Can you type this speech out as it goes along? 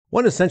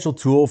One essential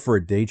tool for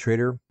a day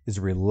trader is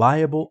a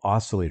reliable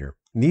oscillator.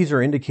 These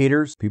are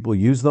indicators. People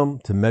use them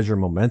to measure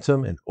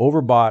momentum and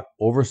overbought,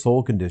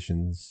 oversold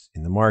conditions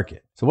in the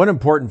market. So one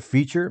important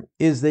feature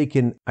is they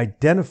can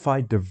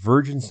identify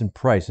divergence in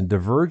price. And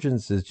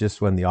divergence is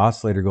just when the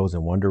oscillator goes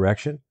in one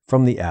direction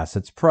from the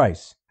asset's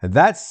price. And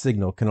that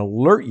signal can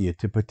alert you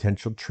to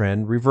potential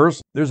trend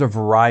reversal. There's a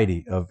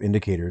variety of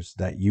indicators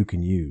that you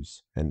can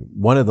use. And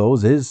one of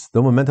those is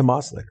the momentum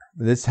oscillator.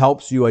 This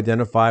helps you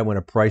identify when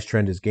a price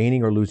trend is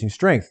gaining or losing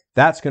strength.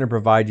 That's going to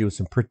provide you with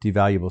some pretty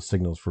valuable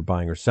signals for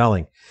buying or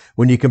selling.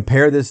 When you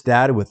compare this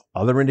data with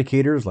other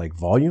indicators like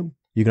volume,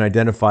 you can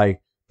identify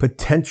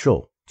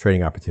potential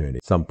trading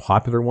opportunities. Some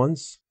popular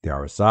ones, the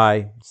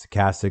RSI,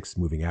 stochastics,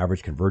 moving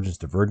average, convergence,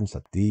 divergence,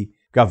 D.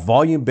 Got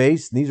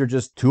volume-based. These are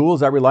just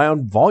tools that rely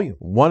on volume.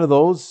 One of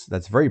those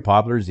that's very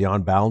popular is the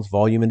on-balance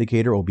volume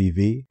indicator,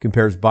 OBV.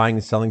 Compares buying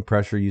and selling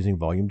pressure using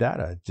volume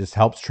data. It just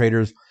helps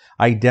traders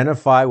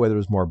identify whether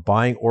there's more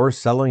buying or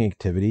selling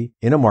activity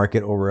in a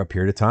market over a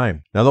period of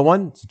time. Another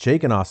one is a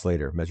Chaikin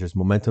oscillator. Measures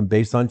momentum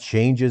based on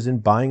changes in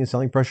buying and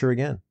selling pressure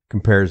again.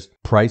 Compares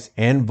price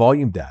and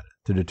volume data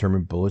to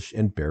determine bullish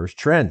and bearish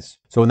trends.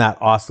 So when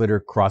that oscillator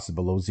crosses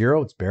below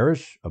zero, it's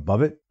bearish.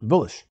 Above it,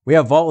 bullish. We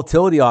have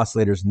volatility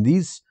oscillators, and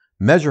these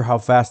measure how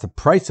fast the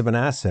price of an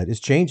asset is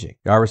changing.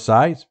 The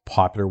RSI is a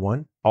popular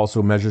one.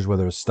 Also measures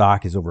whether a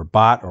stock is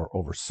overbought or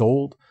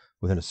oversold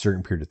within a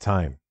certain period of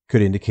time.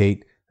 Could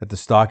indicate that the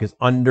stock is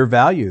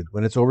undervalued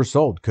when it's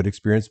oversold, could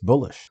experience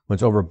bullish. When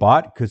it's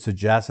overbought, could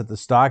suggest that the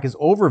stock is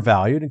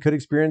overvalued and could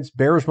experience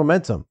bearish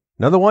momentum.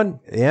 Another one,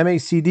 the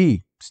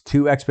MACD, it's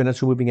two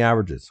exponential moving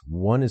averages.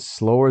 One is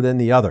slower than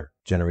the other,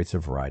 generates a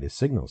variety of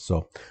signals.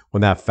 So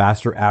when that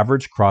faster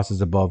average crosses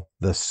above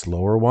the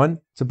slower one,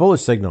 it's a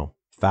bullish signal.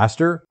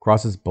 Faster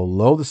crosses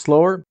below the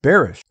slower,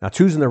 bearish. Now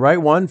choosing the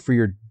right one for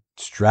your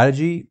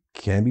strategy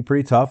can be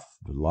pretty tough.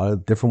 There's a lot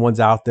of different ones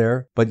out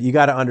there, but you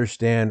got to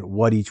understand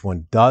what each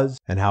one does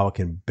and how it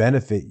can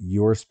benefit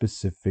your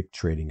specific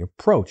trading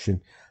approach. And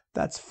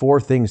that's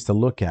 4 things to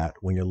look at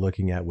when you're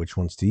looking at which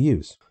ones to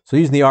use. So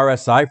using the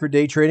RSI for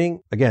day trading,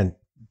 again,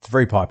 it's a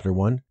very popular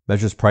one.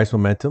 Measures price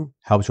momentum,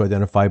 helps you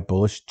identify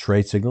bullish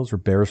trade signals or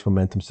bearish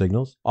momentum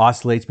signals.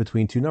 Oscillates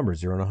between 2 numbers,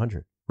 0 and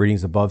 100.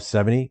 Readings above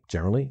 70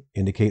 generally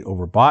indicate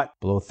overbought.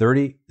 Below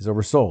 30 is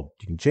oversold.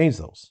 You can change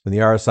those. When the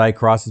RSI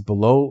crosses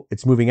below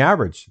its moving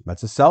average,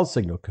 that's a sell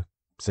signal,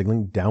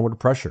 signaling downward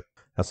pressure.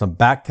 Now, some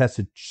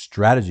back-tested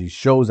strategies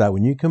shows that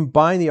when you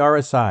combine the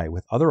RSI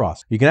with other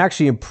oscillators, you can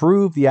actually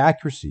improve the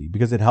accuracy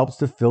because it helps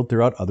to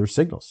filter out other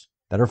signals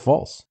that are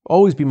false.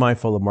 Always be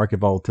mindful of market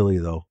volatility,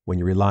 though, when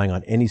you're relying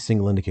on any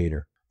single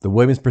indicator. The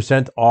Williams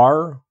percent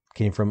R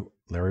came from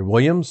Larry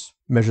Williams,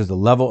 measures the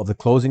level of the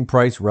closing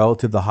price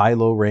relative to the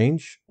high-low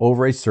range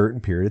over a certain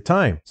period of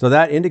time. So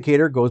that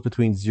indicator goes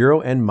between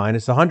 0 and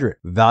minus 100.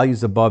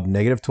 Values above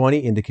negative 20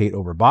 indicate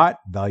overbought.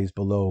 Values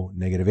below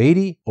negative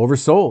 80,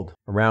 oversold.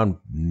 Around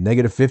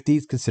negative 50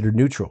 is considered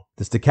neutral.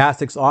 The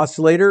stochastics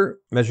oscillator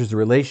measures the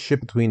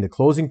relationship between the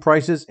closing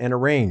prices and a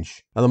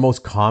range. Now, the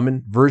most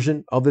common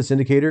version of this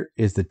indicator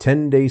is the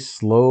 10-day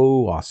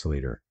slow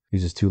oscillator.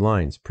 Uses 2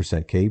 lines,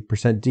 %K,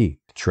 %D,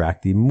 to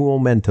track the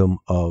momentum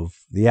of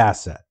the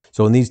asset.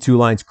 So when these 2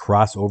 lines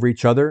cross over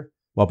each other,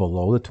 while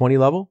below the 20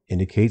 level,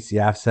 indicates the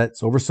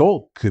asset's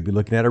oversold. Could be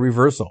looking at a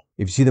reversal.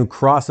 If you see them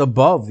cross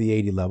above the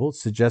 80 level, it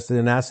suggests that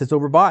an asset's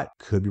overbought.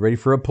 Could be ready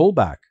for a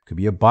pullback. Could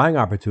be a buying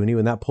opportunity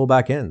when that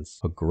pullback ends.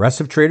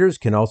 Aggressive traders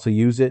can also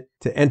use it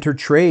to enter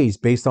trades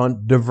based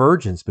on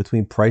divergence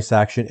between price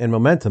action and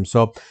momentum.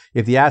 So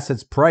if the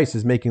asset's price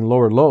is making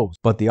lower lows,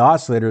 but the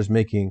oscillator is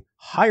making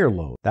higher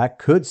lows, that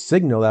could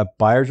signal that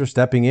buyers are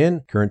stepping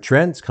in, current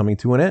trends coming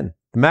to an end.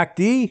 The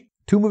MACD,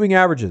 2 moving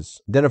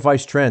averages,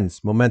 identifies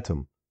trends,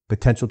 momentum,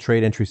 potential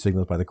trade entry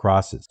signals by the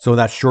crosses. So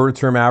that shorter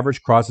term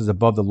average crosses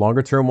above the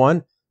longer term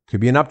one,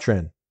 could be an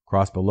uptrend.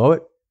 Cross below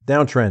it,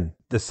 downtrend.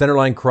 The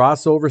centerline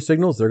crossover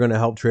signals, they're going to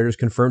help traders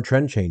confirm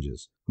trend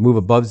changes. Move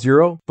above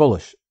 0,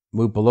 bullish.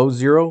 Move below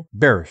 0,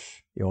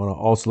 bearish. You want to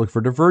also look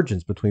for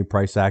divergence between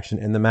price action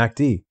and the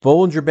MACD.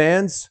 Bollinger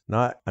Bands,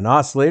 not an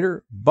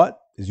oscillator, but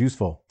is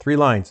useful. 3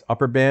 lines,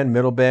 upper band,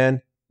 middle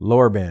band,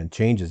 lower band,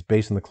 changes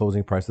based on the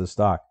closing price of the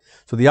stock.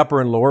 So the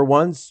upper and lower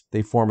ones,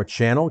 they form a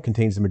channel,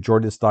 contains the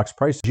majority of the stock's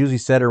price. It's usually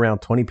set around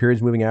 20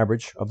 periods moving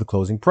average of the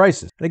closing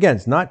prices. And again,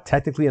 it's not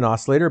technically an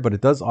oscillator, but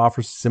it does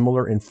offer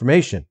similar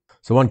information.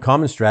 So one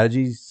common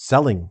strategy is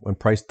selling when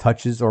price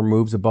touches or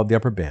moves above the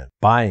upper band,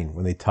 buying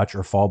when they touch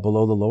or fall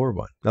below the lower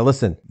one. Now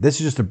listen, this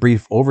is just a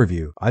brief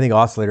overview. I think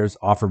oscillators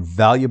offer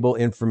valuable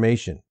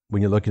information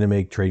when you're looking to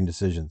make trading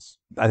decisions.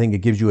 I think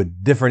it gives you a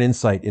different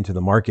insight into the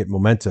market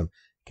momentum.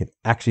 Can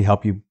actually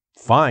help you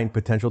find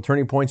potential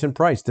turning points in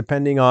price,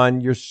 depending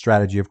on your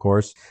strategy, of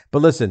course.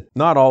 But listen,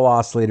 not all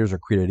oscillators are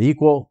created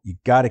equal. You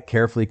got to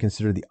carefully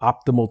consider the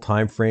optimal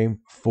time frame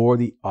for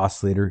the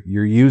oscillator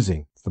you're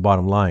using. It's the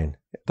bottom line.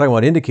 Talking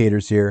about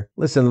indicators here.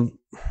 Listen,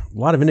 a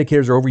lot of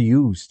indicators are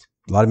overused.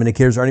 A lot of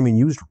indicators aren't even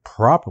used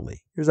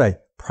properly. Here's a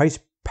price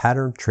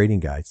pattern trading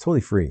guide. It's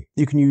totally free.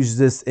 You can use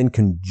this in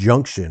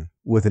conjunction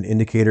with an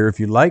indicator if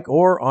you like,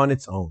 or on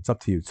its own. It's up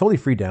to you. It's totally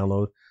free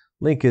download.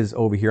 Link is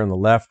over here on the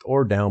left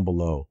or down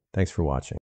below. Thanks for watching.